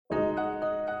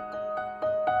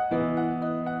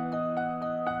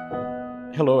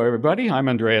Hello, everybody. I'm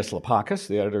Andreas Lapakis,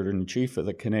 the editor-in-chief of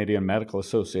the Canadian Medical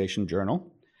Association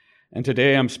Journal. And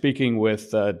today I'm speaking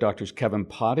with Drs. Kevin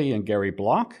Potty and Gary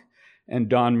Block and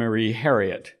Dawn Marie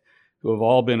Harriott, who have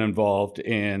all been involved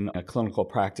in a clinical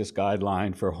practice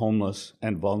guideline for homeless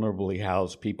and vulnerably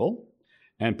housed people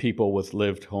and people with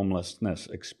lived homelessness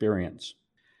experience.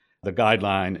 The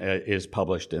guideline is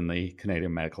published in the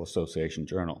Canadian Medical Association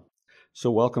Journal.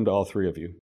 So welcome to all three of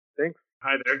you. Thanks.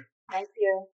 Hi there. Thank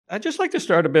you. I'd just like to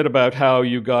start a bit about how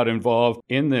you got involved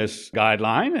in this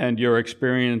guideline and your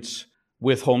experience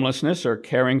with homelessness or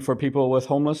caring for people with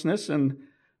homelessness. And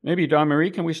maybe, Dawn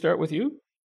Marie, can we start with you?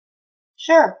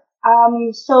 Sure.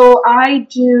 So I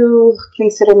do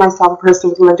consider myself a person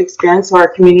with lived experience or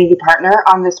a community partner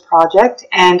on this project.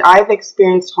 And I've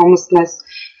experienced homelessness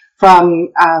from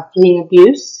fleeing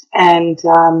abuse and,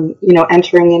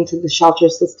 entering into the shelter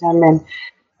system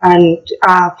and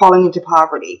falling into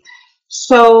poverty.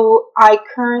 So I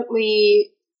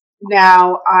coordinate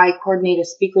a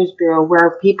speakers bureau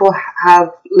where people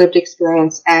have lived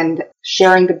experience and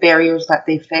sharing the barriers that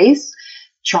they face,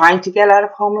 trying to get out of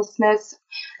homelessness,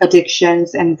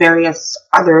 addictions, and various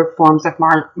other forms of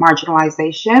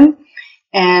marginalization.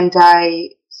 And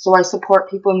I support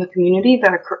people in the community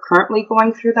that are currently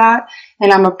going through that.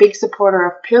 And I'm a big supporter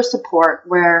of peer support,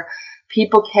 where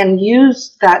people can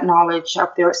use that knowledge of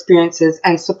their experiences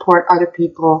and support other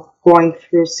people going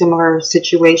through similar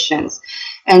situations.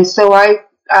 And so I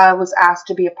was asked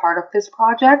to be a part of this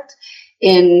project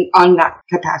on that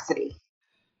capacity.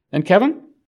 And Kevin?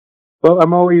 Well,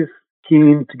 I'm always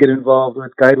keen to get involved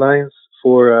with guidelines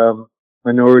for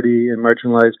minority and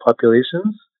marginalized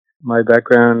populations. My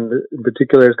background in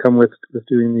particular has come with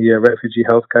doing the refugee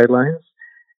health guidelines.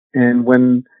 And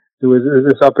when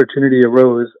this opportunity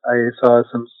arose, I saw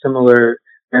some similar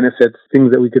benefits,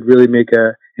 things that we could really make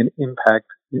an impact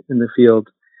in the field.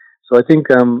 So I think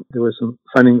there was some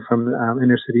funding from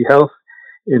Inner City Health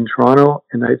in Toronto,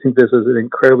 and I think this is an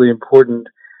incredibly important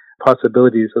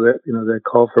possibility. So that the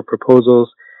call for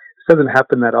proposals, this doesn't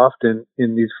happen that often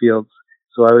in these fields.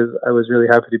 So I was really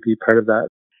happy to be part of that.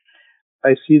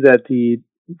 I see that the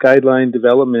guideline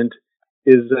development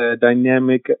is a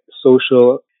dynamic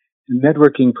social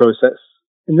networking process.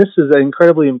 And this is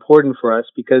incredibly important for us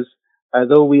because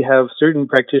although we have certain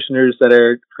practitioners that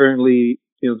are currently,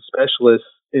 specialists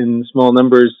in small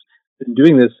numbers in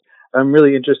doing this, I'm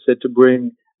really interested to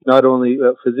bring not only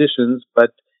physicians, but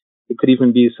it could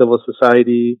even be civil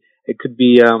society. It could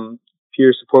be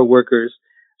peer support workers.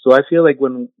 So I feel like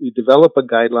when we develop a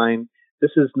guideline,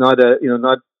 this is not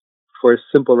not for a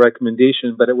simple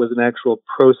recommendation, but it was an actual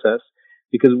process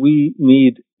because we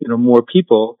need, more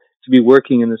people to be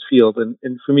working in this field. And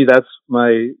for me, that's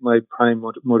my prime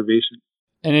motivation.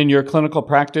 And in your clinical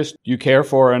practice, do you care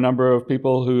for a number of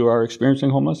people who are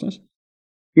experiencing homelessness?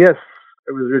 Yes.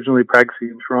 I was originally practicing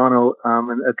in Toronto,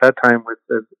 and at that time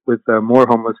with more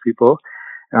homeless people.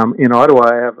 In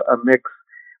Ottawa, I have a mix.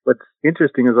 What's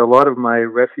interesting is a lot of my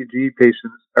refugee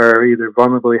patients are either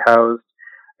vulnerably housed,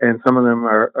 and some of them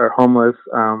are homeless.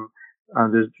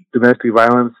 There's domestic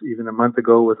violence even a month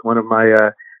ago with one of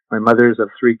my mothers of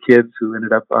 3 kids who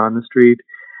ended up on the street.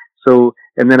 So,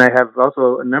 and then I have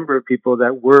also a number of people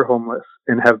that were homeless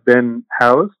and have been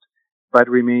housed, but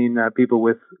remain people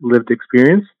with lived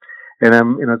experience. And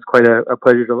it's quite a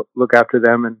pleasure to look after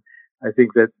them. And I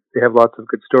think that they have lots of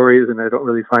good stories, and I don't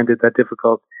really find it that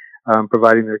difficult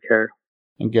providing their care.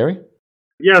 And Gary?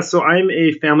 Yeah, so I'm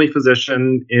a family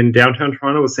physician in downtown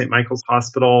Toronto with St. Michael's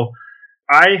Hospital.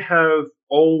 I have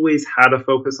always had a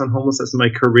focus on homelessness in my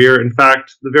career. In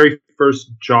fact, the very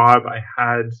first job I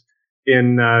had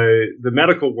in the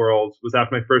medical world was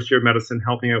after my first year of medicine,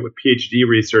 helping out with PhD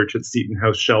research at Seton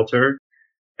House Shelter,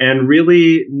 and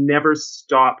really never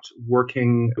stopped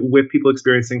working with people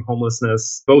experiencing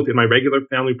homelessness, both in my regular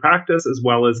family practice as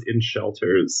well as in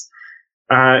shelters.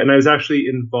 And I was actually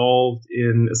involved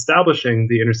in establishing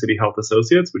the Inner City Health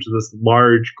Associates, which is this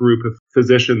large group of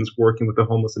physicians working with the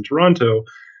homeless in Toronto.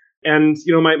 And,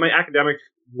 my academic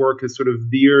work has sort of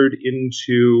veered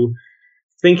into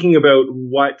thinking about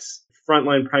what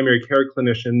frontline primary care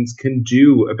clinicians can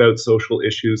do about social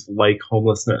issues like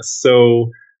homelessness.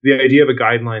 So the idea of a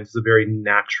guideline is a very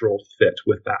natural fit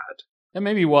with that. And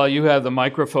maybe while you have the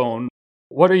microphone,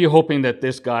 what are you hoping that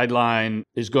this guideline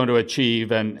is going to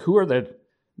achieve, and who are the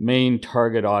main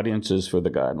target audiences for the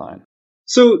guideline?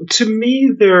 So to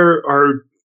me, there are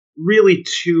really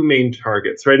 2 main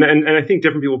targets, right? And I think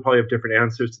different people probably have different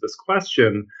answers to this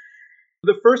question.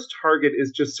 The first target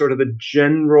is just sort of the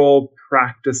general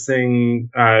practicing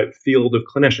field of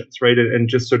clinicians, right? And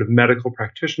just sort of medical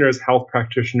practitioners, health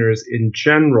practitioners in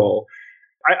general.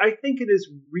 I think it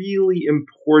is really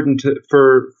important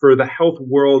for the health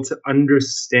world to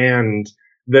understand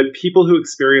that people who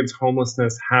experience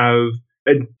homelessness have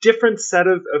a different set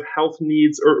of health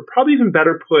needs, or probably even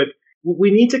better put,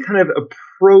 we need to kind of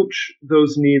approach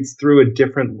those needs through a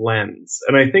different lens.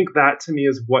 And I think that to me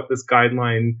is what this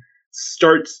guideline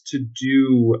starts to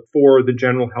do for the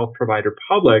general health provider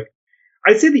public.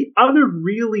 I'd say the other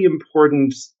really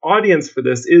important audience for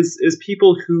this is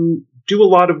people who do a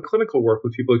lot of clinical work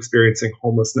with people experiencing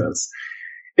homelessness.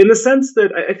 In the sense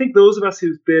that I think those of us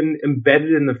who've been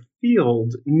embedded in the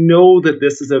field know that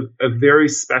this is a very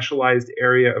specialized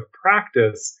area of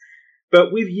practice,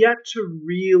 but we've yet to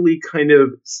really kind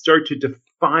of start to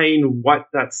define what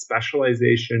that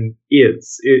specialization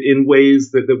is in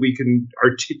ways that we can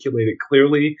articulate it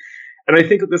clearly. And I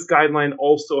think that this guideline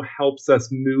also helps us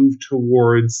move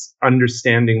towards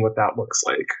understanding what that looks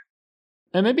like.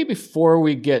 And maybe before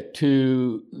we get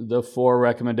to the 4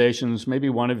 recommendations, maybe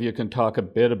one of you can talk a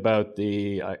bit about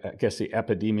the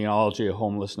epidemiology of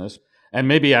homelessness, and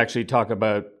maybe actually talk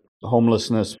about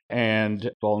homelessness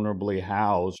and vulnerably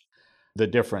housed, the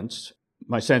difference.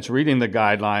 My sense reading the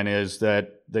guideline is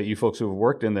that you folks who have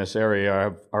worked in this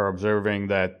area are observing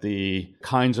that the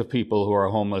kinds of people who are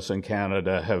homeless in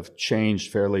Canada have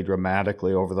changed fairly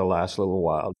dramatically over the last little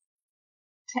while.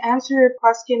 To answer your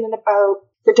question about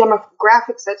the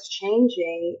demographics that's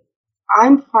changing,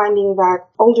 I'm finding that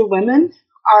older women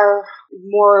are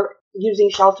more using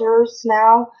shelters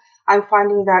now. I'm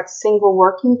finding that single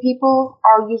working people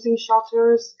are using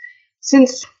shelters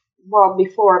since, well,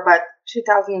 before, but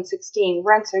 2016,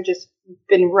 rents have just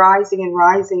been rising and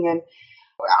rising. And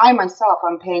I myself,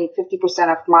 I'm paying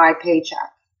 50% of my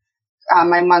paycheck,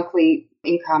 my monthly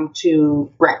income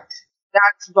to rent.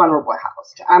 That's vulnerable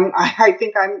housed. I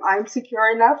think I'm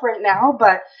secure enough right now,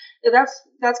 but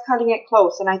that's cutting it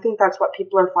close. And I think that's what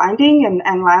people are finding,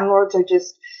 and landlords are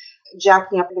just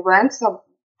jacking up the rents. So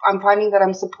I'm finding that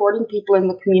I'm supporting people in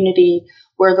the community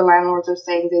where the landlords are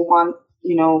saying they want,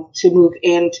 to move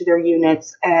into their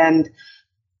units and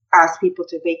ask people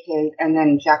to vacate and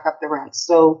then jack up the rents.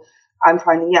 So I'm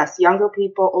finding, yes, younger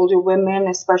people, older women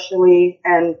especially,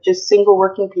 and just single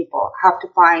working people have to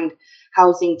find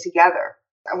housing together.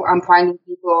 I'm finding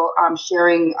people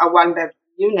sharing a 1-bed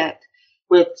unit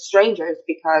with strangers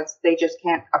because they just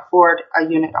can't afford a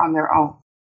unit on their own.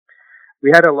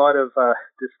 We had a lot of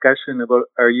discussion about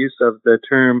our use of the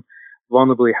term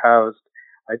vulnerably housed.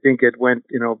 I think it went,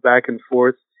 back and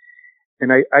forth.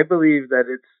 And I believe that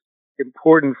it's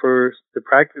important for the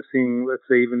practicing, let's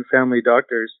say even family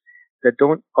doctors, that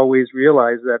don't always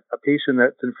realize that a patient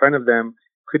that's in front of them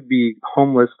could be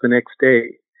homeless the next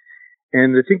day.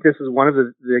 And I think this is one of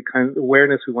the kind of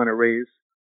awareness we want to raise.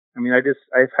 I mean,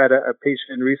 I've had a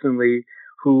patient recently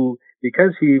who,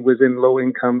 because he was in low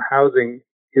income housing,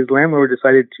 his landlord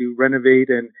decided to renovate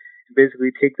and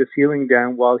basically take the ceiling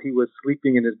down while he was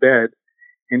sleeping in his bed.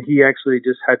 And he actually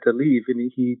just had to leave, and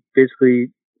he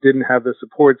basically didn't have the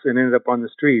supports and ended up on the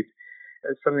street.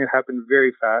 It's something that happened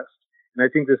very fast. And I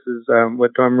think this is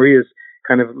what Dawn Marie is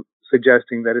kind of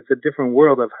suggesting, that it's a different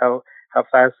world of how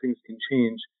fast things can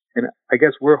change. And I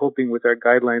guess we're hoping with our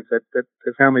guidelines that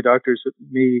the family doctors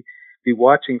may be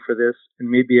watching for this and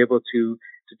may be able to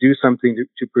do something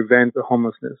to prevent the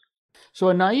homelessness. So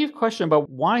a naive question about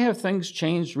why have things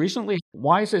changed recently?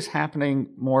 Why is this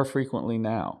happening more frequently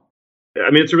now? I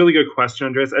mean, it's a really good question,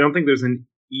 Andreas. I don't think there's an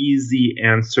easy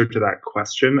answer to that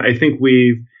question. I think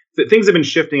things have been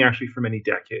shifting actually for many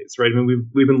decades, right? I mean,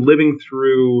 we've been living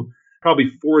through probably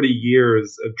 40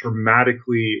 years of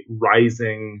dramatically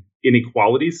rising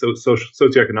inequality, so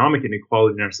socioeconomic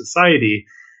inequality in our society.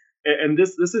 And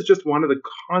this is just one of the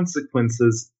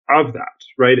consequences of that,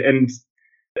 right? And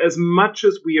as much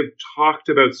as we have talked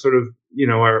about sort of,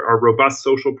 our robust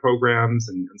social programs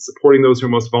and supporting those who are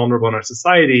most vulnerable in our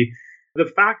society, the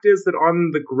fact is that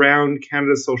on the ground,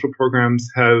 Canada's social programs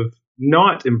have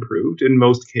not improved in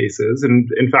most cases, and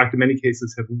in fact, in many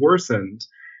cases have worsened,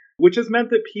 which has meant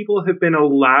that people have been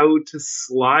allowed to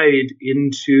slide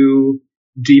into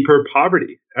deeper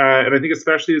poverty. And I think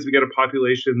especially as we get a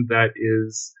population that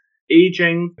is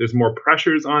aging, there's more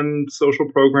pressures on social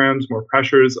programs, more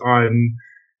pressures on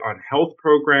health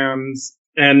programs,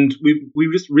 and we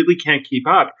just really can't keep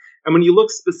up. And when you look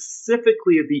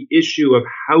specifically at the issue of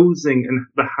housing and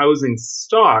the housing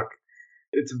stock,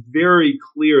 it's very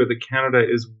clear that Canada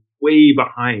is way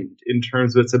behind in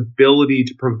terms of its ability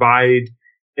to provide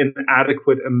an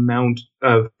adequate amount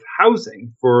of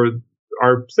housing for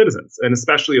our citizens, and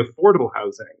especially affordable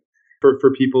housing for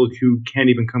people who can't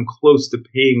even come close to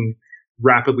paying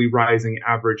rapidly rising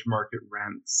average market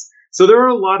rents. So there are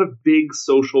a lot of big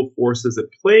social forces at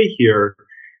play here.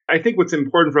 I think what's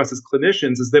important for us as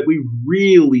clinicians is that we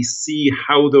really see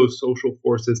how those social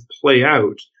forces play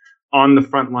out on the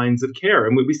front lines of care.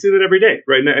 And we see that every day,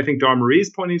 right? And I think Dawn Marie's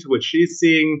pointing to what she's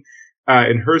seeing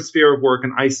in her sphere of work,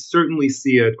 and I certainly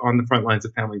see it on the front lines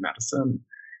of family medicine.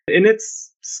 And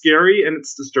it's scary and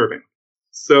it's disturbing.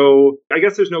 So I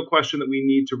guess there's no question that we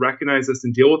need to recognize this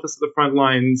and deal with this at the front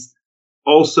lines.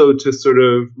 Also, to sort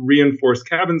of reinforce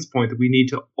Kevin's point that we need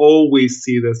to always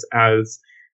see this as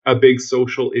a big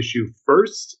social issue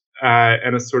first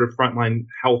and a sort of frontline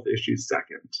health issue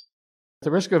second. At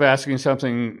the risk of asking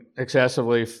something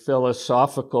excessively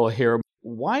philosophical here,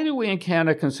 why do we in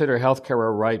Canada consider healthcare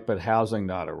a right but housing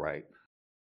not a right?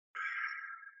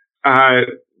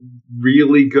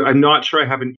 Really good. I'm not sure I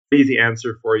have an easy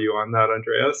answer for you on that,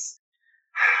 Andreas.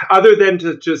 Other than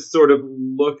to just sort of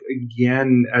look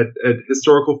again at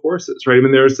historical forces, right? I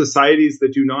mean, there are societies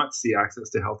that do not see access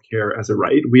to healthcare as a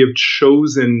right. We have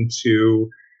chosen to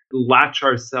latch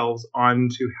ourselves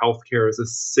onto healthcare as a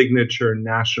signature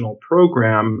national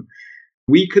program.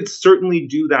 We could certainly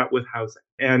do that with housing.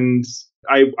 And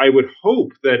I would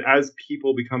hope that as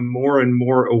people become more and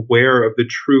more aware of the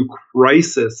true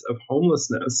crisis of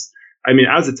homelessness, I mean,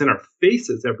 as it's in our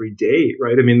faces every day,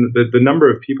 right? I mean, the number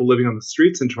of people living on the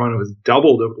streets in Toronto has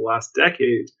doubled over the last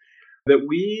decade, that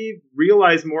we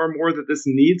realize more and more that this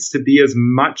needs to be as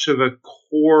much of a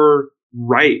core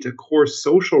right, a core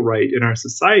social right in our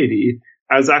society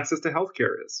as access to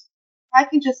healthcare is. I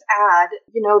can just add,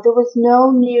 there was no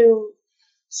new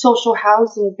social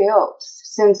housing built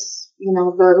since,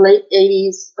 the late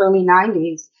 80s, early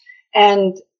 90s.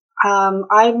 And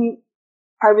I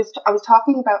was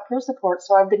talking about peer support,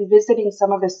 so I've been visiting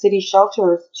some of the city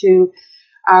shelters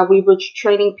we were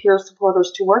training peer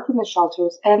supporters to work in the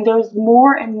shelters, and there's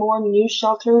more and more new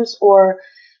shelters or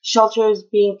shelters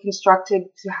being constructed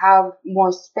to have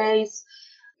more space.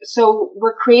 So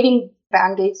we're creating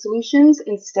Band-Aid solutions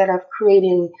instead of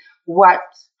creating what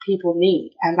people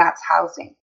need, and that's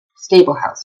housing, stable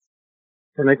housing.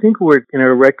 And I think we're in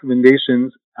our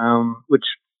recommendations, which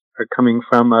are coming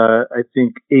from, I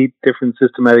think, 8 different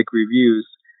systematic reviews,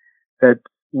 that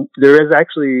there is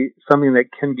actually something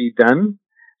that can be done.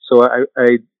 So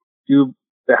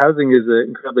the housing is an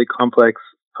incredibly complex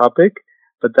topic,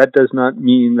 but that does not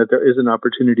mean that there isn't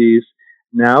opportunities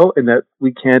now and that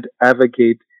we can't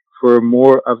advocate for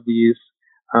more of these,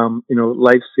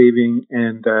 life-saving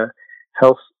and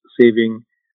health-saving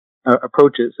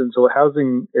approaches. And so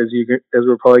housing, as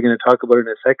we're probably going to talk about in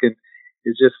a second,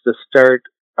 is just the start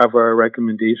of our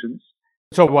recommendations.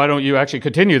 So why don't you actually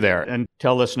continue there and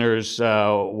tell listeners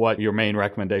what your main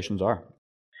recommendations are?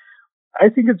 I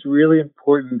think it's really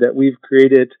important that we've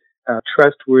created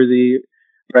trustworthy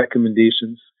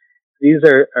recommendations. These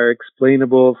are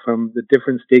explainable from the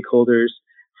different stakeholders,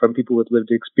 from people with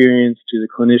lived experience to the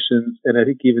clinicians, and I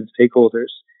think even stakeholders.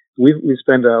 We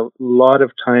spend a lot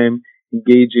of time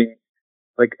engaging,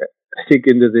 I think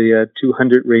into the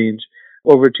 200 range,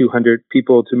 over 200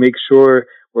 people, to make sure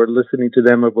we're listening to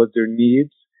them about their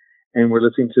needs, and we're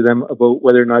listening to them about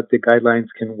whether or not the guidelines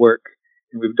can work.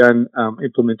 And we've done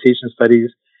implementation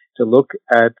studies to look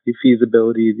at the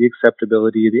feasibility, the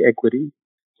acceptability, the equity.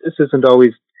 This isn't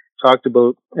always talked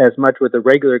about as much with a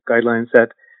regular guideline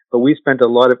set, but we spent a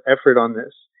lot of effort on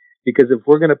this, because if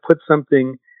we're going to put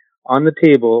something on the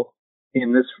table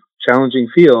in this challenging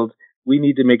field, we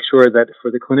need to make sure that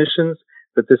for the clinicians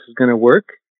that this is going to work,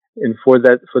 and for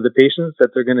the patients that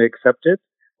they're going to accept it,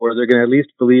 or they're going to at least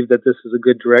believe that this is a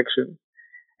good direction.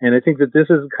 And I think that this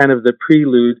is kind of the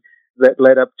prelude that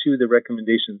led up to the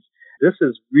recommendations. This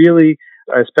is really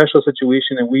a special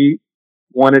situation, and we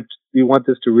want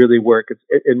this to really work.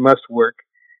 It must work.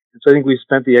 And so I think we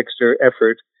spent the extra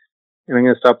effort, and I'm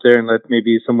going to stop there and let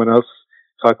maybe someone else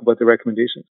talk about the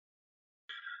recommendations.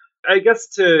 I guess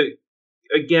to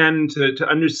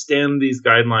understand these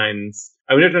guidelines,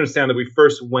 we have to understand that we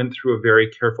first went through a very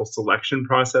careful selection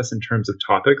process in terms of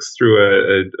topics,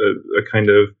 through a kind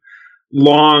of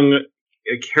long,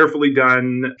 carefully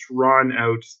done, drawn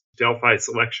out Delphi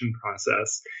selection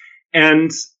process.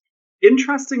 And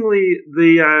interestingly,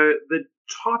 the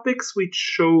topics we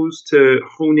chose to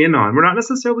hone in on were not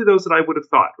necessarily those that I would have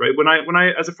thought, right? When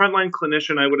I as a frontline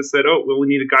clinician, I would have said, we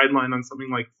need a guideline on something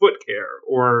like foot care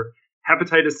or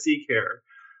hepatitis C care.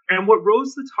 And what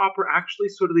rose to the top were actually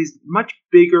sort of these much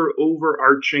bigger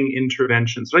overarching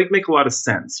interventions, right? Make a lot of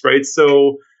sense, right?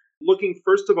 So looking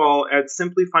first of all at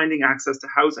simply finding access to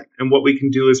housing and what we can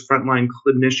do as frontline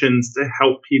clinicians to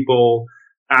help people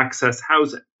access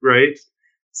housing, right?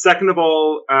 Second of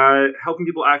all, helping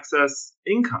people access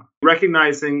income,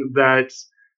 recognizing that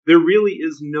there really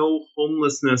is no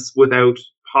homelessness without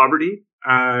poverty,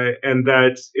 and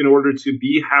that in order to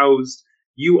be housed,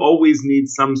 you always need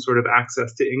some sort of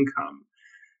access to income.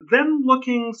 Then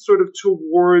looking sort of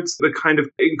towards the kind of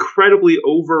incredibly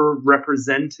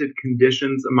overrepresented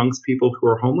conditions amongst people who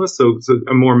are homeless, so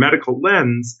a more medical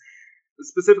lens,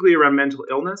 specifically around mental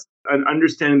illness, and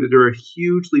understanding that there are a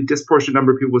hugely disproportionate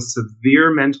number of people with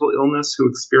severe mental illness who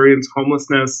experience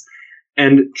homelessness,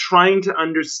 and trying to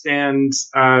understand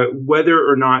whether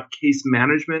or not case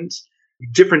management,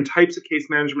 different types of case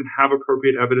management, have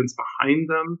appropriate evidence behind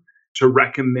them to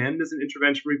recommend as an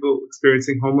intervention for people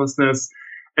experiencing homelessness.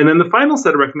 And then the final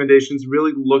set of recommendations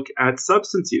really look at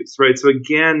substance use, right? So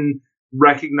again,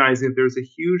 recognizing that there's a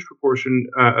huge proportion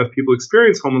of people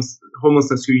experience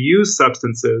homelessness who use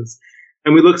substances.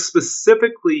 And we look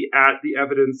specifically at the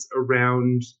evidence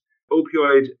around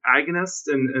opioid agonists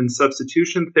and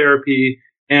substitution therapy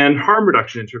and harm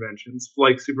reduction interventions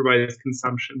like supervised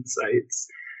consumption sites.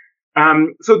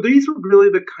 So these were really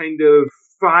the kind of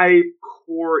 5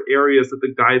 core areas that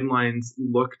the guidelines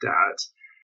looked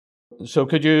at. So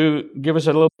could you give us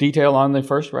a little detail on the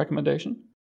first recommendation?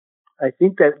 I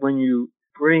think that when you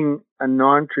bring a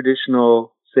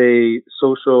non-traditional, say,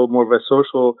 more of a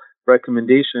social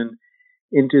recommendation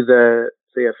into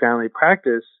say, a family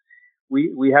practice,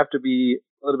 we have to be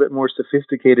a little bit more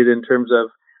sophisticated in terms of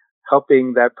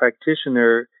helping that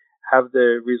practitioner have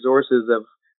the resources of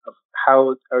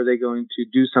how are they going to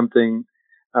do something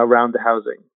around the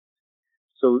housing.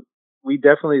 So we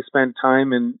definitely spent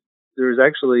time, and there's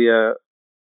actually a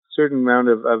certain amount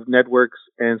of networks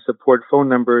and support phone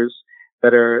numbers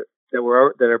that are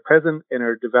present and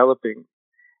are developing,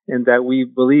 and that we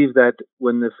believe that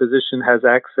when the physician has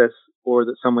access, or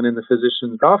that someone in the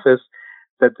physician's office,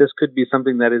 that this could be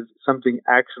something that is something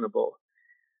actionable.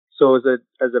 So as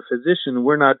a physician,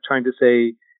 we're not trying to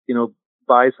say,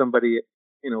 buy somebody,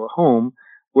 a home.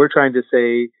 We're trying to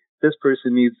say this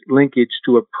person needs linkage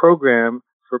to a program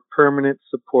for permanent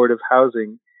supportive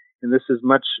housing. And this is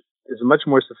much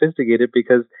more sophisticated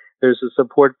because there's a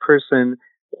support person.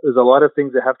 There's a lot of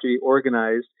things that have to be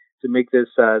organized to make this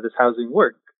housing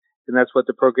work. And that's what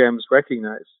the programs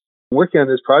recognize. Working on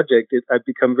this project, I've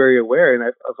become very aware, and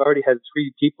I've already had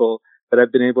 3 people that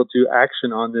I've been able to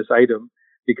action on this item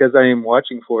because I am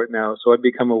watching for it now. So I've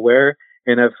become aware,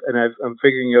 and I'm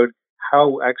figuring out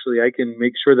how actually I can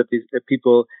make sure that that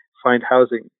people find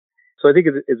housing. So I think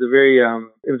it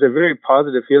was a very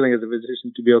positive feeling as a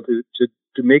physician to be able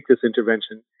to make this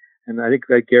intervention. And I think,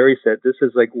 like Gary said, this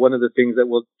is like one of the things that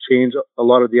will change a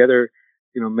lot of the other,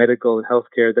 medical and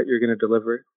healthcare that you're going to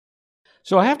deliver.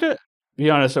 So I have to be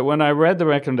honest, that when I read the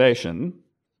recommendation,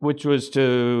 which was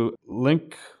to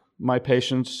link my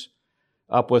patients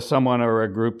up with someone or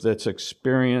a group that's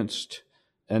experienced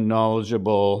and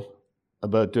knowledgeable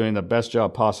about doing the best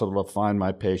job possible to find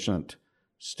my patient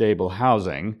stable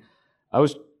housing, I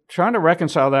was trying to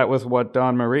reconcile that with what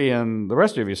Dawn Marie and the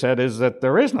rest of you said, is that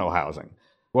there is no housing.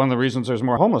 One of the reasons there's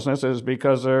more homelessness is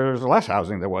because there's less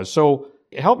housing there was. So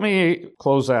help me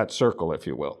close that circle, if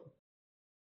you will.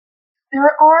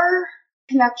 There are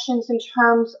connections in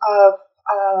terms of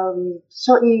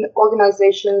certain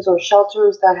organizations or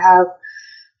shelters that have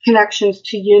connections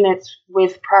to units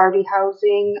with priority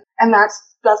housing. And that's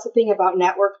the thing about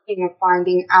networking and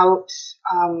finding out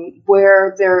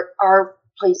where there are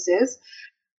places.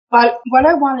 But what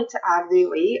I wanted to add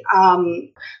really,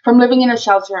 from living in a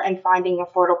shelter and finding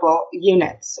affordable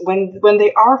units, when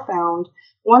they are found,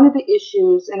 one of the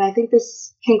issues, and I think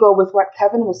this can go with what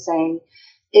Kevin was saying,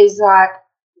 is that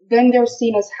then they're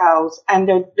seen as housed and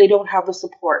they don't have the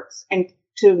supports and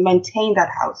to maintain that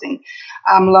housing.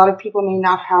 A lot of people may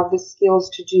not have the skills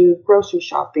to do grocery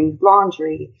shopping,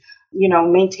 laundry,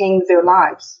 maintain their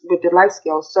lives with their life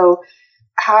skills. So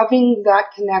having that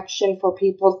connection for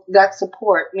people, that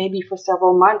support, maybe for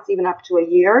several months, even up to a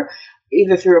year,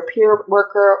 either through a peer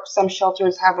worker, some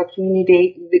shelters have a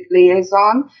community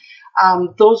liaison.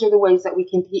 Those are the ways that we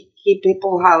can keep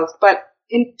people housed. But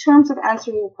in terms of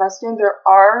answering your question, there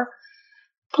are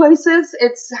places.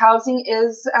 Housing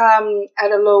is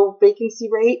at a low vacancy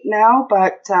rate now,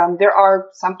 but there are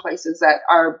some places that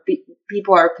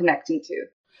people are connecting to.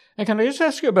 And can I just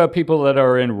ask you about people that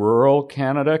are in rural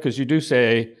Canada? Because you do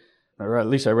say, or at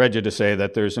least I read you to say,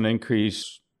 that there's an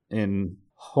increase in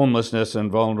homelessness and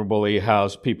vulnerably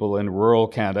housed people in rural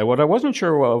Canada. What I wasn't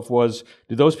sure of was,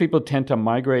 do those people tend to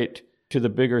migrate to the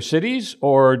bigger cities,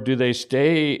 or do they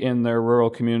stay in their rural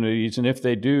communities? And if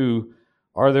they do,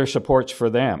 are there supports for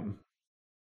them?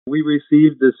 We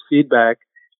received this feedback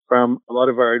from a lot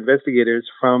of our investigators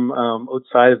from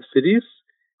outside of cities.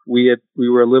 We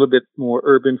were a little bit more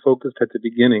urban focused at the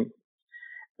beginning.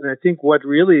 And I think what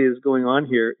really is going on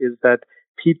here is that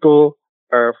people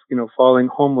are, falling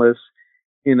homeless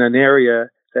in an area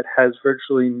that has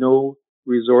virtually no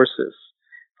resources.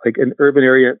 Like an urban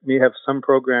area may have some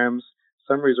programs,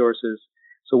 some resources.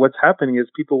 So what's happening is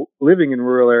people living in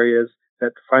rural areas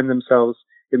that find themselves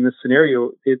in this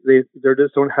scenario, they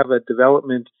just don't have a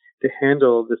development to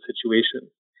handle the situation.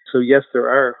 So yes, there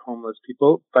are homeless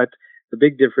people, but the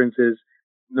big difference is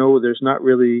no, there's not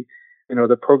really,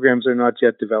 the programs are not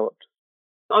yet developed.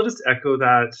 I'll just echo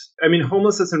that. I mean,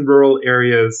 homelessness in rural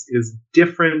areas is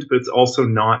different, but it's also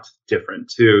not different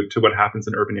to what happens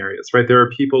in urban areas, right? There are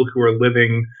people who are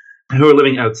living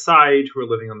outside, who are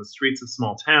living on the streets of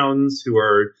small towns, who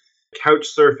are couch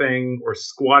surfing or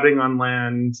squatting on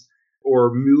land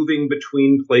or moving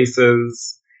between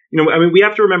places. We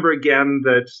have to remember again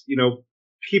that,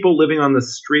 people living on the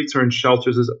streets or in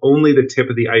shelters is only the tip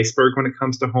of the iceberg when it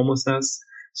comes to homelessness.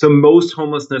 So most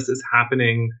homelessness is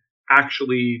happening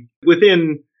actually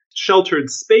within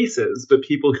sheltered spaces, but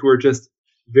people who are just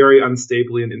very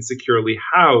unstably and insecurely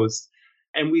housed.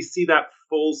 And we see that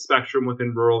full spectrum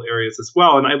within rural areas as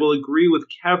well. And I will agree with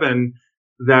Kevin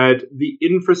that the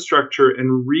infrastructure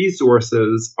and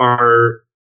resources are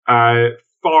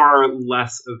far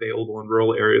less available in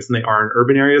rural areas than they are in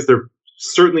urban areas. They're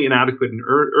certainly inadequate in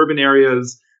urban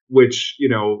areas, which,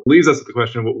 leaves us with the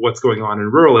question of what's going on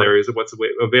in rural areas and what's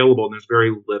available, and there's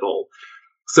very little.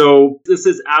 So this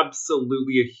is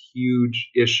absolutely a huge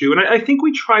issue. And I think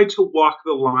we try to walk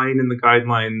the line in the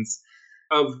guidelines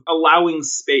of allowing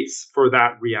space for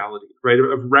that reality, right?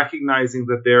 Of recognizing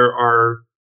that there are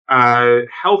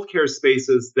healthcare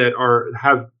spaces that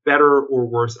have better or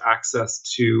worse access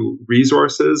to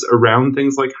resources around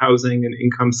things like housing and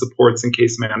income supports and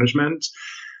case management.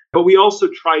 But we also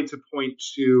try to point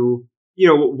to,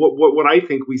 what I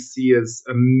think we see as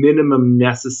a minimum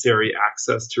necessary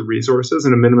access to resources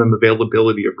and a minimum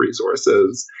availability of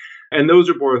resources. And those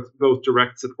are both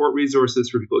direct support resources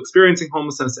for people experiencing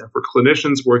homelessness and for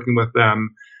clinicians working with them,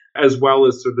 as well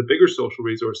as sort of the bigger social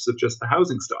resources of just the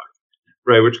housing stock,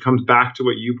 right? Which comes back to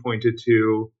what you pointed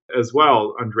to as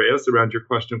well, Andreas, around your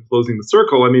question of closing the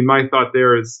circle. I mean, my thought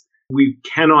there is we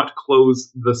cannot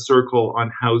close the circle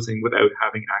on housing without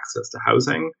having access to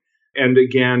housing. And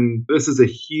again, this is a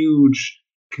huge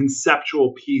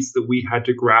conceptual piece that we had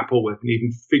to grapple with, and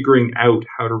even figuring out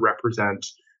how to represent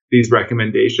these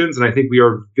recommendations. And I think we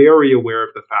are very aware of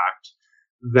the fact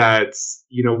that,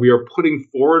 we are putting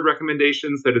forward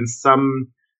recommendations that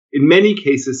in many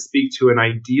cases speak to an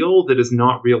ideal that is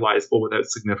not realizable without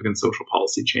significant social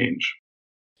policy change.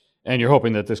 And you're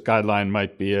hoping that this guideline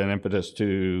might be an impetus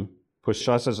to push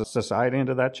us as a society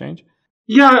into that change?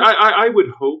 Yeah, I would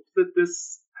hope that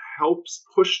this helps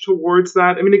push towards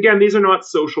that. I mean, again, these are not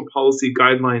social policy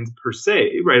guidelines per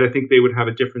se, right? I think they would have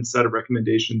a different set of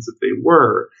recommendations if they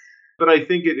were. But I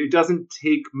think it doesn't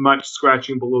take much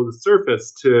scratching below the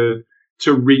surface to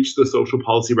reach the social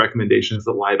policy recommendations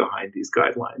that lie behind these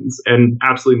guidelines. And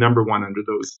absolutely number one under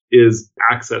those is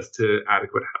access to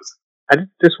adequate housing.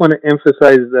 I just want to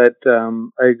emphasize that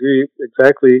I agree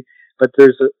exactly, but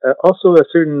there's also a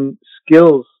certain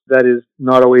skills that is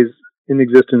not always in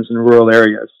existence in rural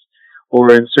areas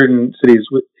or in certain cities.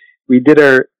 We did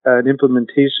an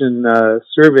implementation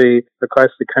survey across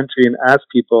the country and asked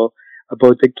people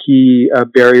about the key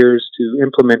barriers to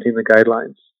implementing the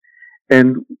guidelines.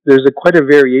 And there's quite a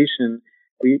variation.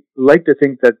 We like to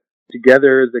think that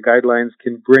together the guidelines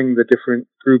can bring the different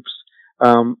groups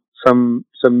some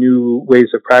new ways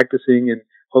of practicing, and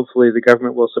hopefully the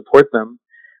government will support them.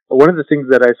 But one of the things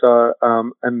that I saw,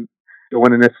 and I don't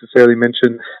want to necessarily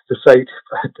mention the site,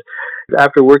 but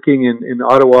after working in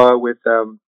Ottawa with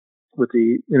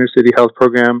the Inner City Health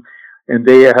Program, and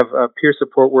they have peer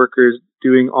support workers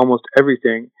doing almost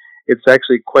everything. It's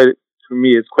actually for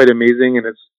me, it's quite amazing, and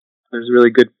there's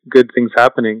really good things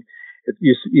happening.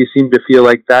 You seem to feel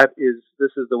like this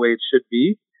is the way it should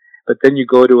be, but then you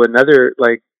go to another,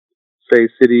 like, say,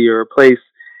 city or a place,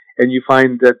 and you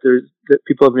find that that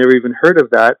people have never even heard of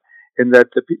that, and that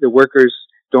the workers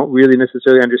don't really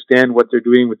necessarily understand what they're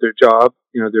doing with their job.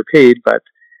 They're paid, but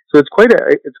so it's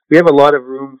we have a lot of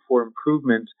room for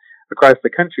improvement across the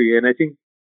country, and I think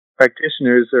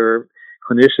practitioners or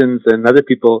clinicians and other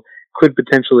people could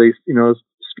potentially,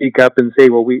 speak up and say,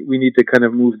 well, we need to kind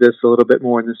of move this a little bit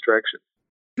more in this direction.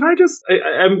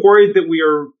 I'm worried that we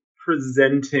are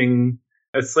presenting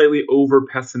a slightly over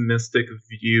pessimistic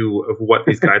view of what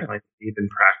these guidelines need in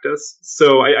practice.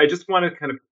 So I just want to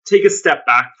kind of take a step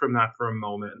back from that for a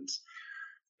moment,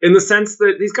 in the sense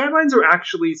that these guidelines are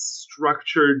actually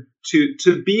structured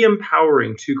to be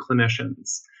empowering to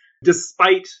clinicians.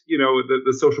 despite,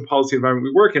 the social policy environment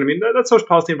we work in. I mean, that social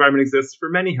policy environment exists for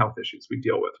many health issues we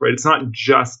deal with, right? It's not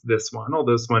just this one,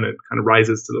 although this one, it kind of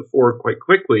rises to the fore quite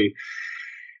quickly.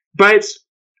 But,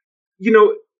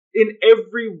 in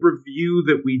every review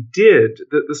that we did,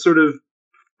 the sort of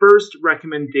first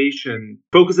recommendation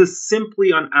focuses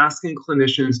simply on asking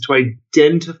clinicians to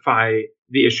identify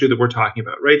the issue that we're talking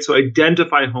about, right? So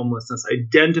identify homelessness,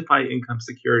 identify income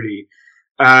security,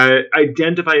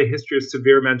 identify a history of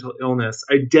severe mental illness,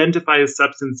 identify a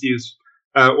substance use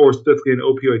or specifically an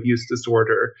opioid use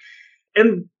disorder.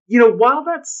 And, while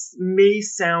that may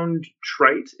sound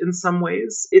trite in some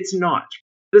ways, it's not.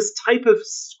 This type of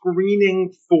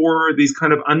screening for these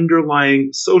kind of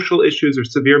underlying social issues or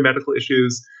severe medical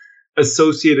issues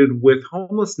associated with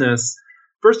homelessness,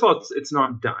 first of all, it's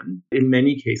not done in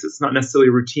many cases. It's not necessarily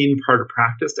a routine part of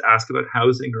practice to ask about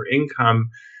housing or income.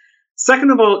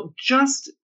 Second of all,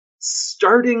 just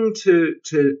starting to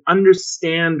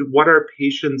understand what our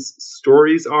patients'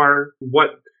 stories are,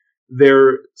 what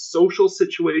their social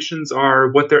situations are,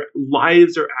 what their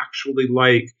lives are actually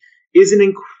like, is an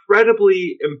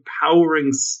incredibly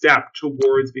empowering step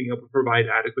towards being able to provide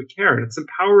adequate care. And it's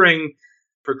empowering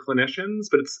for clinicians,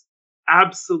 but it's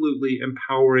absolutely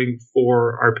empowering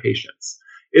for our patients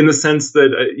in the sense that,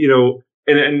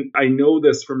 and I know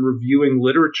this from reviewing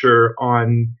literature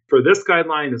for this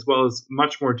guideline, as well as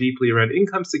much more deeply around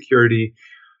income security,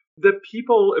 that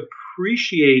people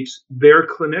appreciate their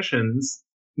clinicians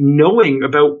knowing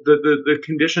about the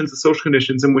conditions, the social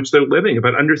conditions in which they're living,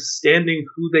 about understanding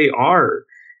who they are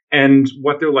and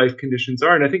what their life conditions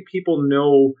are. And I think people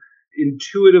know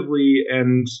intuitively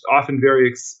and often very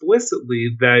explicitly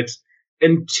that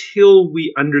until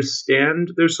we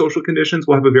understand their social conditions,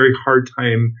 we'll have a very hard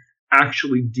time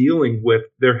actually dealing with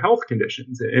their health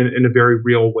conditions in a very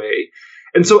real way.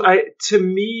 And so to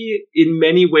me, in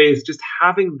many ways, just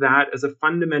having that as a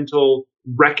fundamental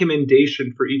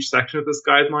recommendation for each section of this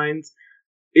guidelines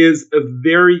is a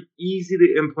very easy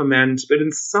to implement, but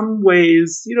in some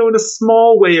ways, in a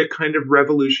small way, a kind of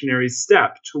revolutionary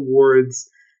step towards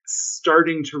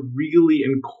starting to really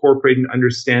incorporate an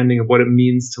understanding of what it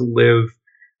means to live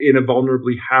in a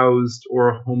vulnerably housed or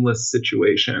a homeless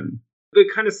situation. The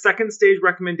kind of second stage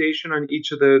recommendation on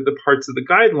each of the parts of the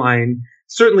guideline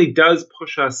certainly does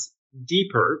push us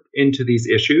deeper into these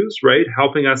issues, right?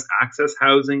 Helping us access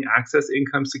housing, access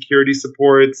income security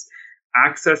supports,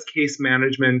 access case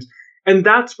management. And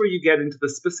that's where you get into the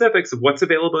specifics of what's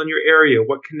available in your area,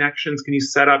 what connections can you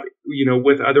set up,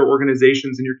 with other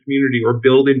organizations in your community or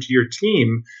build into your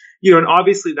team. And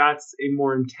obviously that's a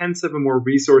more intensive and more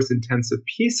resource intensive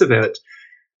piece of it.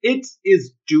 It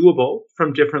is doable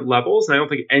from different levels. And I don't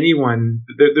think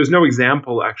there's no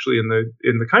example actually in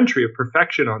the country of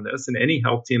perfection on this in any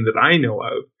health team that I know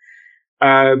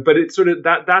of. But it's sort of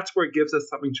that's where it gives us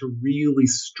something to really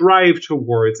strive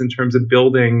towards in terms of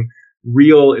building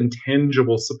real and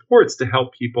tangible supports to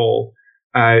help people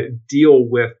deal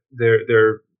with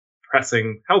their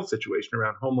pressing health situation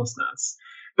around homelessness.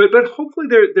 But hopefully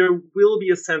there will be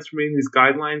a sense from reading these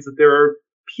guidelines that there are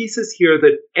pieces here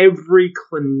that every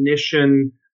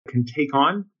clinician can take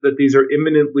on, that these are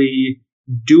imminently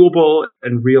doable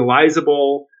and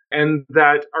realizable, and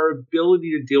that our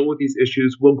ability to deal with these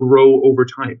issues will grow over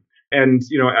time. And,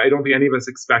 I don't think any of us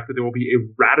expect that there will be a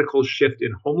radical shift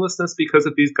in homelessness because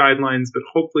of these guidelines, but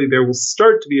hopefully there will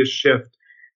start to be a shift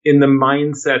in the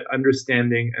mindset,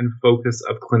 understanding, and focus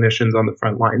of clinicians on the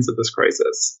front lines of this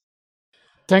crisis.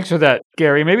 Thanks for that,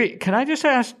 Gary. Maybe can I just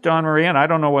ask Dawn Marie, and I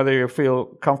don't know whether you feel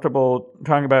comfortable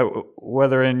talking about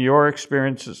whether in your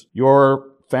experiences, your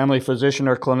family physician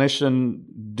or clinician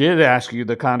did ask you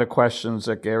the kind of questions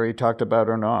that Gary talked about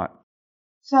or not?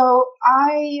 So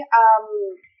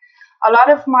a lot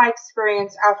of my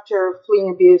experience after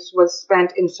fleeing abuse was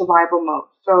spent in survival mode.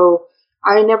 So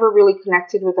I never really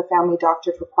connected with a family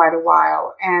doctor for quite a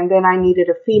while. And then I needed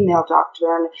a female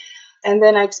doctor. And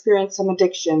then I experienced some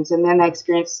addictions. And then I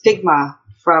experienced stigma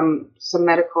from some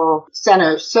medical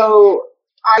centers. So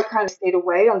I kind of stayed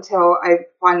away until I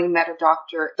finally met a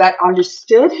doctor that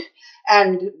understood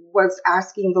and was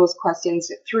asking those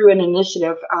questions through an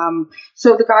initiative.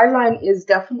 So the guideline is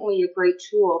definitely a great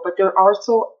tool, but there are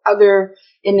also other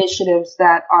initiatives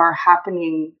that are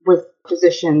happening with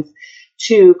physicians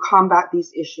to combat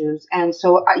these issues. And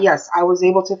so, yes, I was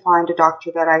able to find a doctor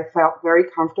that I felt very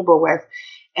comfortable with.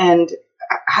 And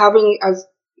having, as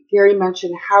Gary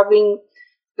mentioned, having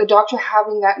the doctor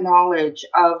having that knowledge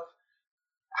of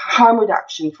harm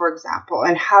reduction, for example,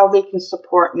 and how they can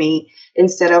support me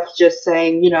instead of just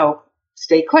saying,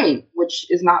 stay clean, which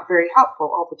is not very helpful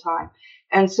all the time.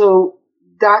 And so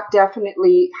that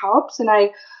definitely helps. And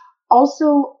I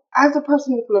also as a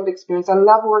person with lived experience, I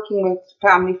love working with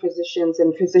family physicians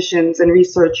and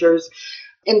researchers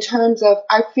in terms of,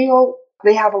 I feel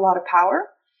they have a lot of power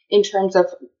in terms of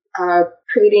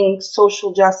creating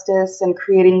social justice and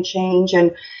creating change.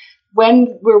 And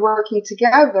when we're working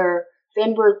together,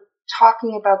 then we're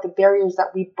talking about the barriers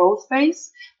that we both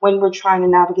face when we're trying to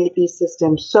navigate these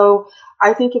systems. So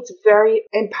I think it's very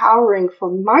empowering for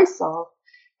myself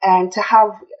and to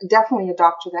have definitely a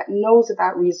doctor that knows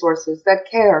about resources, that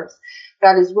cares,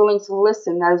 that is willing to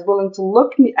listen, that is willing to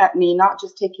look at me, not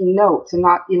just taking notes and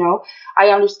not, I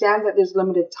understand that there's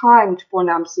limited time when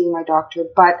I'm seeing my doctor,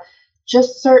 but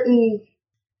just certain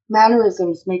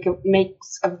mannerisms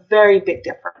makes a very big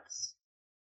difference.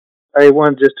 I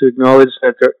want just to acknowledge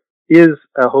that there is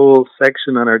a whole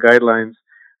section on our guidelines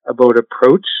about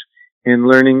approach and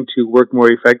learning to work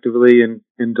more effectively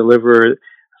and deliver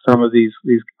some of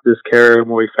this care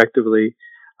more effectively.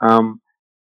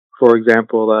 For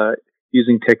example,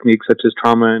 using techniques such as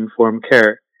trauma-informed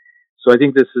care. So I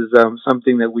think this is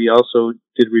something that we also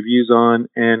did reviews on,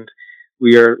 and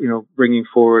we are, bringing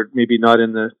forward, maybe not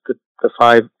in the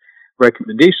 5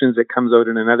 recommendations that comes out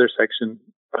in another section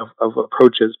of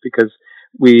approaches, because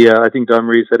I think Dawn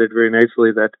Marie said it very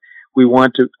nicely, that we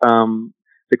want to,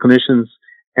 the clinicians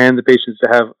and the patients to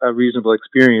have a reasonable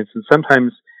experience. And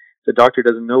sometimes the doctor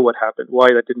doesn't know what happened, why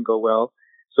that didn't go well.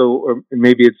 So, or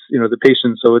maybe it's, the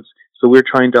patient. So we're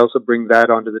trying to also bring that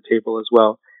onto the table as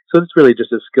well. So it's really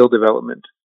just a skill development.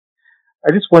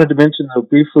 I just wanted to mention though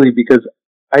briefly, because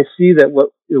I see that what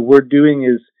we're doing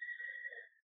is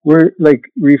we're like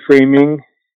reframing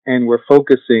and we're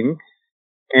focusing.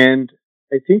 And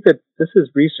I think that this is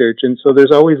research. And so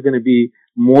there's always going to be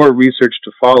more research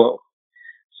to follow.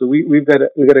 So we got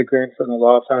a grant from the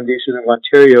Law Foundation of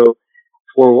Ontario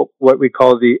for what we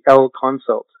call the L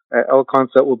consult. L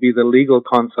consult will be the legal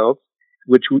consult,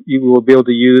 which you will be able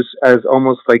to use as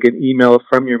almost like an email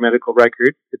from your medical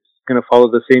record. It's going to follow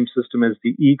the same system as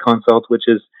the E consult, which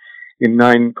is in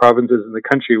 9 provinces in the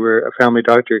country, where a family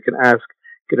doctor can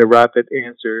get a rapid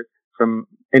answer from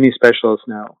any specialist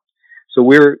now. So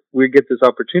we get this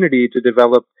opportunity to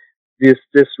develop this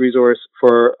resource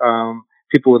for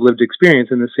people with lived experience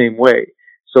in the same way.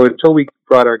 So until we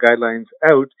brought our guidelines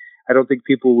out, I don't think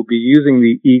people will be using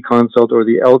the e-consult or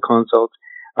the L-consult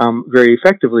very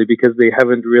effectively, because they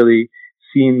haven't really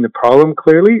seen the problem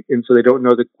clearly, and so they don't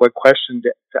know what question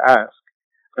to ask.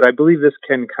 But I believe this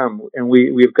can come, and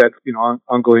we've got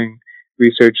ongoing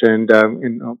research and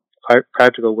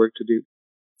practical work to do.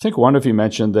 I think one of you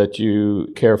mentioned that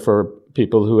you care for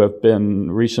people who have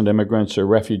been recent immigrants or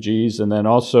refugees, and then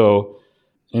also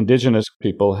Indigenous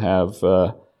people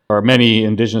or many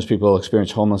Indigenous people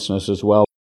experience homelessness as well.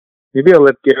 Maybe I'll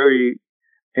let Gary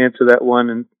answer that one,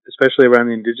 and especially around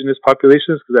the Indigenous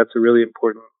populations, because that's a really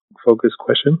important focus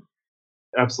question.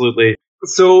 Absolutely.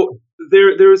 So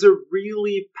there's a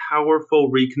really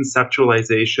powerful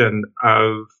reconceptualization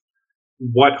of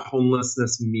what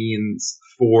homelessness means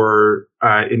for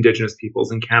Indigenous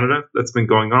peoples in Canada that's been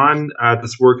going on.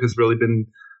 This work has really been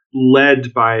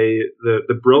led by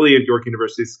the brilliant York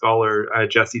University scholar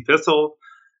Jessie Thistle,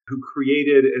 who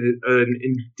created an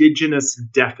Indigenous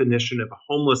definition of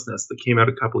homelessness that came out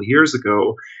a couple of years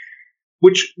ago,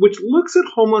 which looks at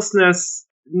homelessness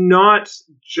not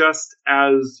just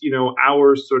as,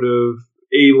 our sort of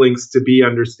A links to B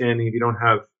understanding, if you don't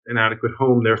have an adequate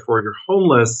home, therefore you're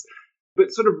homeless,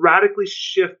 but sort of radically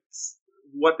shifts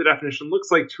what the definition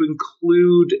looks like to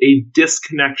include a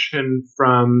disconnection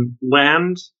from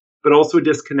land, but also a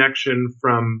disconnection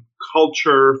from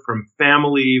culture, from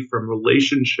family, from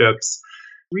relationships,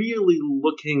 really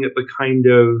looking at the kind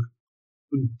of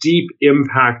deep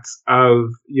impacts of,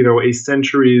 a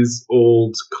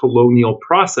centuries-old colonial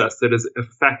process that has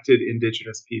affected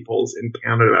Indigenous peoples in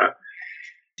Canada.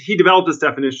 He developed this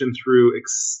definition through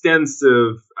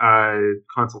extensive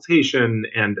consultation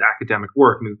and academic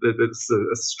work. I mean, it's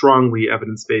a strongly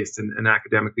evidence-based and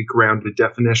academically grounded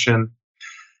definition.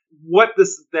 What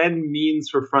this then means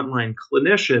for frontline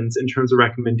clinicians in terms of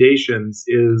recommendations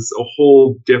is a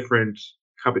whole different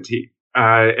cup of tea.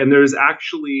 And there's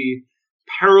actually,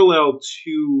 parallel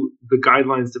to the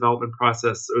guidelines development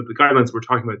process, or the guidelines we're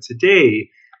talking about today,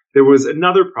 there was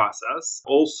another process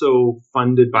also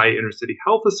funded by Intercity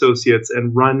Health Associates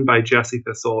and run by Jessie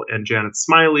Thistle and Janet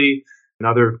Smiley,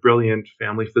 another brilliant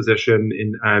family physician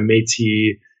in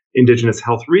Métis Indigenous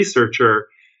health researcher,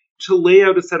 to lay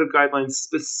out a set of guidelines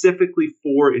specifically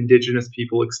for Indigenous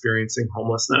people experiencing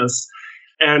homelessness.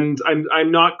 And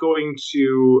I'm not going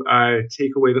to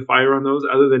take away the fire on those,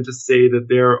 other than to say that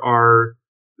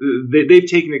they've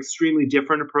taken an extremely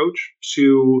different approach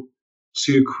to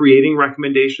to creating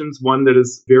recommendations, one that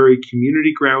is very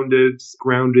community grounded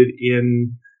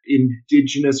in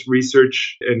Indigenous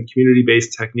research and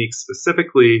community-based techniques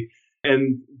specifically.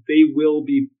 And they will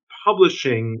be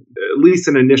publishing at least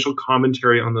an initial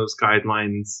commentary on those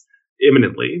guidelines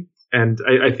imminently. And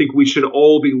I think we should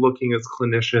all be looking as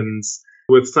clinicians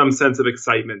with some sense of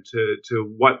excitement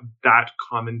to what that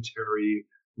commentary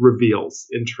reveals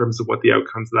in terms of what the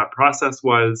outcomes of that process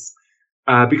was.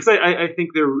 Because I think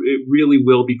it really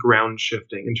will be ground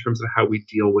shifting in terms of how we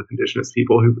deal with Indigenous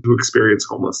people who experience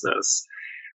homelessness.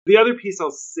 The other piece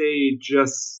I'll say,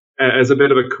 just as a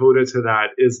bit of a coda to that,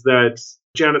 is that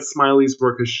Janet Smiley's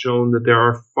work has shown that there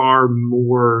are far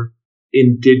more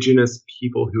Indigenous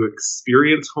people who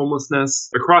experience homelessness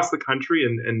across the country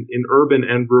and in urban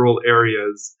and rural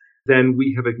areas than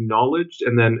we have acknowledged,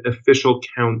 and then official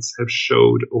counts have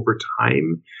showed over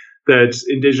time that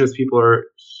Indigenous people are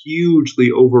hugely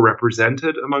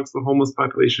overrepresented amongst the homeless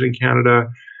population in Canada.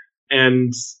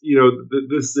 And,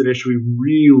 this is an issue we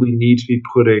really need to be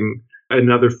putting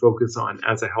another focus on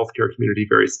as a healthcare community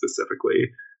very specifically.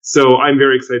 So I'm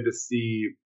very excited to see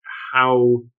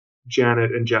how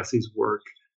Janet and Jesse's work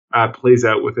plays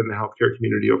out within the healthcare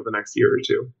community over the next year or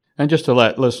two. And just to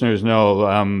let listeners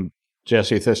know,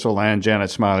 Jesse Thistle and Janet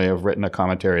Smiley have written a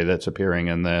commentary that's appearing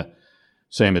in the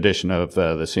same edition of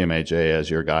the CMAJ as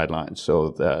your guidelines,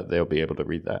 so they'll be able to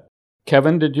read that.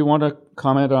 Kevin, did you want to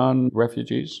comment on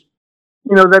refugees?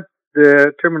 That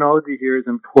the terminology here is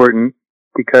important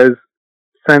because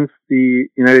since the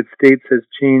United States has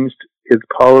changed its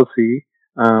policy,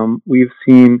 we've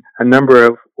seen a number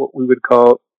of what we would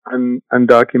call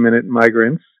undocumented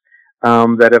migrants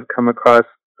that have come across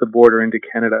the border into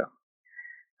Canada.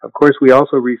 Of course, we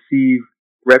also receive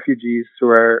refugees through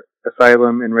our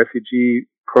asylum and refugee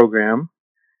program,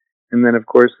 and then of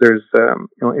course there's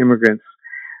immigrants.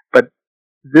 But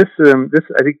this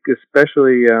I think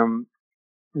especially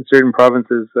in certain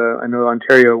provinces, I know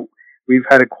Ontario, we've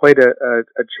had quite a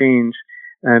change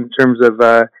in terms of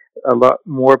a lot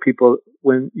more people.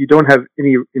 When you don't have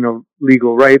any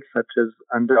legal rights, such as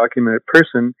undocumented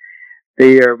person,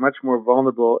 they are much more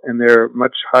vulnerable, and they're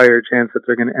much higher chance that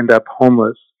they're going to end up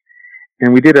homeless.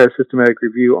 And we did a systematic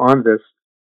review on this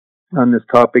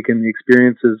topic and the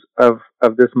experiences of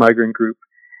this migrant group.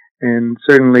 And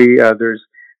certainly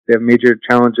they have major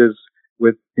challenges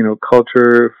with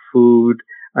culture, food,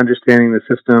 understanding the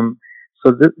system.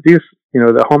 So these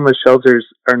the homeless shelters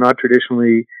are not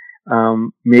traditionally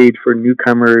made for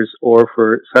newcomers or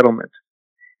for settlement.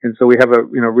 And so we have a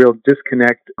real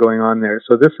disconnect going on there.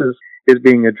 So this is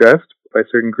being addressed by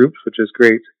certain groups, which is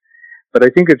great. But I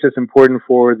think it's just important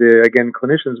for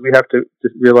clinicians, we have to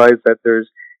realize that there's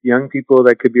young people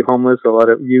that could be homeless, a lot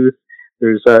of youth,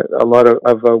 there's a lot of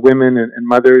women and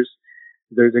mothers,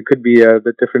 there could be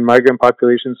the different migrant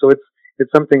populations. So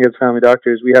it's something as family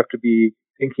doctors we have to be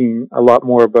thinking a lot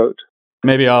more about.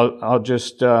 Maybe I'll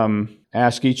just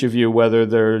ask each of you whether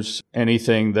there's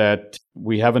anything that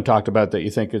we haven't talked about that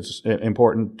you think is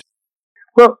important.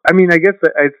 Well, I mean, I guess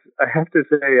I have to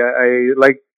say I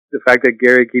like the fact that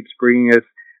Gary keeps bringing us.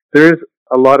 There's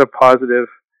a lot of positive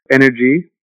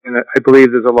energy, and I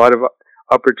believe there's a lot of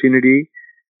opportunity.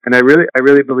 And I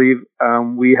really believe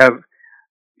we have,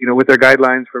 with our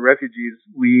guidelines for refugees,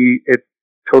 it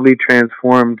totally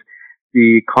transformed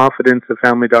the confidence of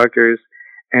family doctors.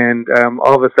 And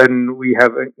all of a sudden, we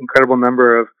have an incredible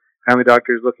number of family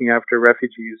doctors looking after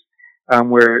refugees,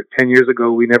 where 10 years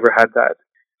ago we never had that.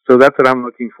 So that's what I'm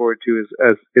looking forward to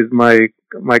is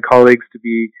my colleagues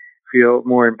to feel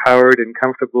more empowered and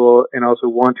comfortable, and also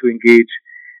want to engage,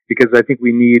 because I think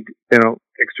we need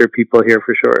extra people here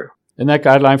for sure. And that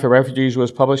guideline for refugees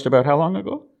was published about how long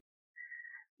ago?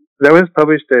 That was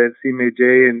published at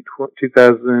CMAJ in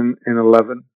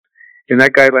 2011. And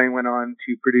that guideline went on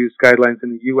to produce guidelines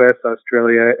in the U.S.,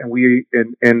 Australia,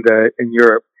 and in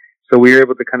Europe. So we were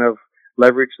able to kind of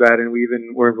leverage that, and we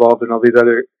even were involved in all these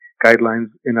other guidelines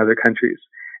in other countries.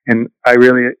 And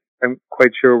I'm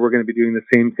quite sure we're going to be doing the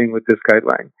same thing with this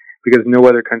guideline, because no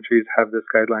other countries have this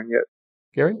guideline yet.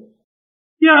 Gary?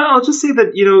 Yeah, I'll just say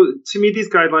that, to me, these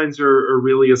guidelines are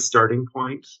really a starting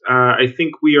point. I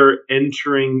think we are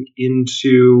entering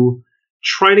into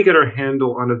trying to get our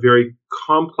handle on a very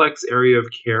complex area of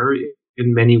care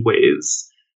in many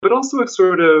ways, but also a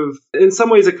sort of, in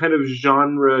some ways, a kind of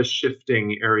genre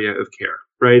shifting area of care,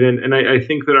 right? And I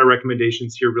think that our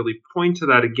recommendations here really point to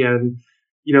that again,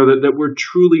 that we're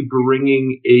truly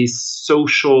bringing a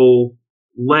social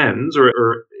lens,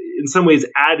 or in some ways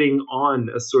adding on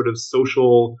a sort of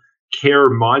social care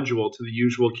module to the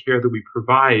usual care that we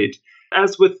provide.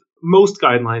 As with most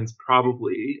guidelines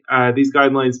probably, these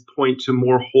guidelines point to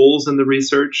more holes in the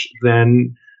research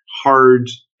than hard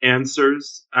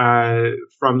answers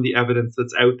from the evidence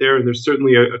that's out there. And there's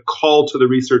certainly a call to the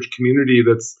research community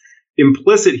that's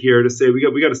implicit here to say we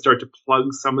got to start to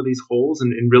plug some of these holes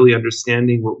and really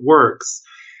understanding what works.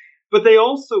 But they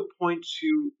also point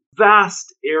to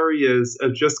vast areas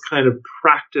of just kind of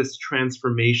practice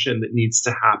transformation that needs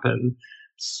to happen,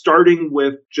 starting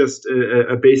with just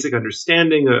a basic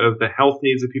understanding of the health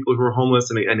needs of people who are homeless,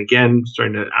 and again,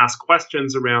 starting to ask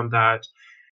questions around that.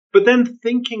 But then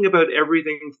thinking about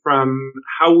everything from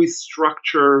how we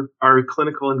structure our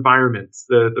clinical environments,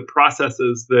 the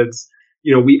processes that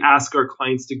we ask our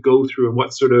clients to go through, and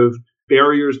what sort of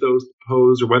barriers those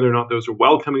pose, or whether or not those are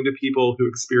welcoming to people who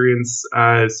experience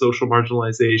social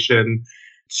marginalization,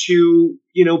 to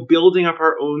building up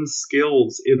our own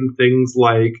skills in things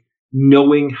like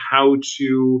knowing how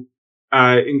to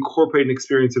incorporate an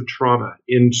experience of trauma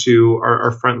into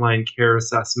our frontline care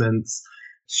assessments,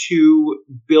 to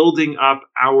building up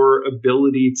our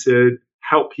ability to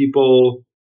help people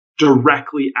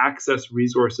directly access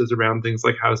resources around things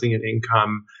like housing and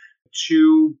income,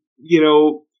 to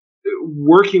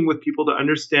working with people to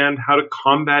understand how to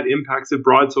combat impacts of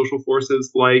broad social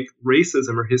forces like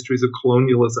racism or histories of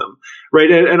colonialism,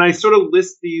 right? And I sort of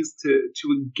list these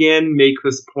to again make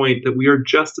this point that we are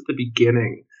just at the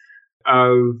beginning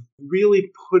of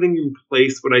really putting in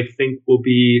place what I think will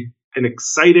be an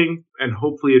exciting and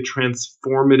hopefully a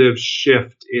transformative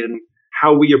shift in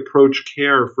how we approach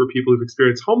care for people who've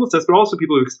experienced homelessness, but also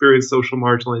people who've experienced social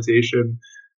marginalization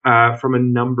from a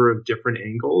number of different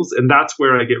angles. And that's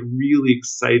where I get really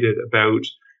excited about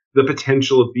the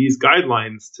potential of these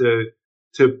guidelines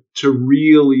to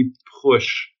really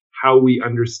push how we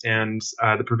understand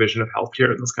the provision of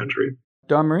healthcare in this country.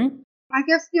 Dawn Marie? I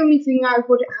guess the only thing I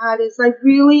would add is I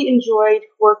really enjoyed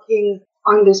working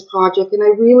on this project, and I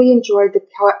really enjoyed the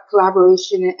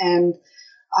collaboration and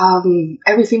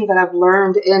everything that I've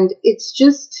learned. And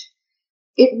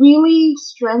it really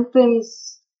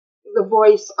strengthens the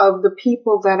voice of the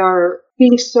people that are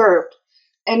being served.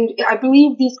 And I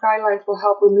believe these guidelines will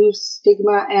help remove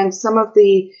stigma and some of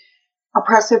the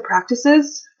oppressive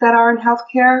practices that are in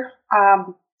healthcare.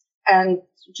 And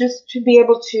just to be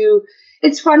able to,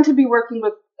 it's fun to be working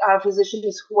with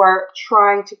physicians who are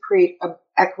trying to create an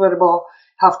equitable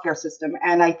healthcare system.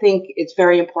 And I think it's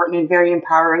very important and very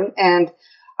empowering. And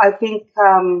I think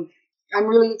I'm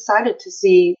really excited to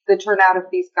see the turnout of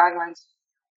these guidelines.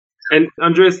 And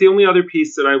Andreas, the only other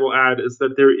piece that I will add is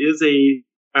that there is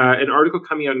an article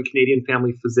coming out in Canadian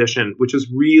Family Physician, which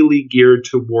is really geared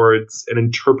towards an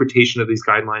interpretation of these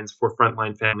guidelines for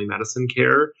frontline family medicine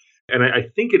care. And I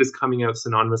think it is coming out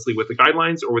synonymously with the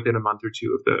guidelines or within a month or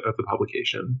two of the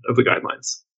publication of the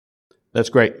guidelines. That's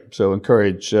great. So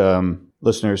encourage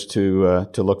listeners to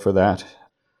look for that.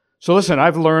 So listen,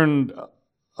 I've learned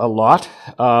a lot.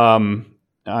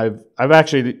 I've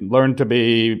actually learned to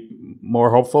be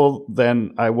more hopeful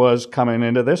than I was coming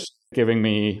into this, giving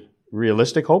me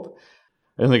realistic hope.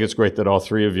 I think it's great that all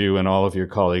three of you and all of your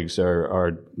colleagues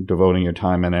are devoting your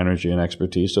time and energy and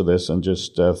expertise to this, and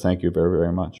just thank you very,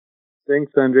 very much.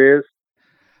 Thanks, Andreas.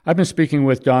 I've been speaking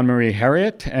with Dawn Marie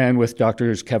Herriott and with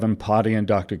Drs. Kevin Potty and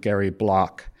Dr. Gary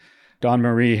Block. Dawn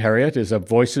Marie Herriott is a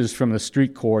Voices from the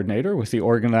Street coordinator with the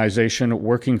organization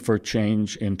Working for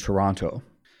Change in Toronto.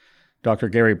 Dr.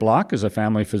 Gary Block is a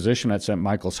family physician at St.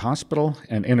 Michael's Hospital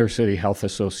and Inner City Health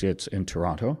Associates in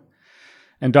Toronto.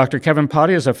 And Dr. Kevin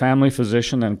Potty is a family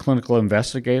physician and clinical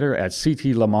investigator at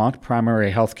CT Lamont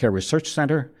Primary Healthcare Research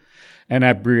Center and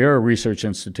at Briere Research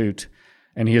Institute,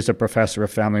 and he is a professor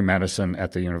of family medicine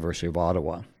at the University of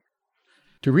Ottawa.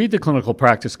 To read the clinical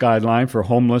practice guideline for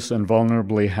homeless and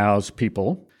vulnerably housed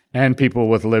people and people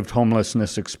with lived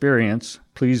homelessness experience,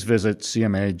 please visit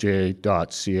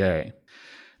cmaj.ca.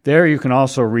 There you can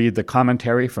also read the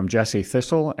commentary from Jesse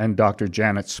Thistle and Dr.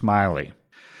 Janet Smiley.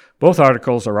 Both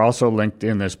articles are also linked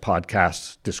in this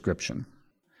podcast's description.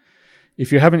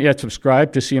 If you haven't yet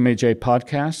subscribed to CMAJ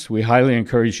Podcasts, we highly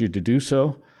encourage you to do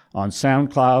so on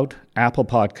SoundCloud, Apple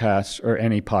Podcasts, or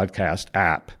any podcast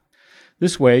app.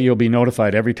 This way, you'll be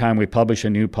notified every time we publish a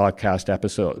new podcast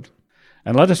episode.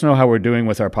 And let us know how we're doing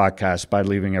with our podcast by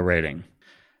leaving a rating.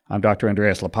 I'm Dr.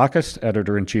 Andreas Lapakis,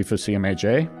 Editor-in-Chief of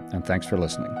CMAJ, and thanks for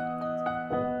listening.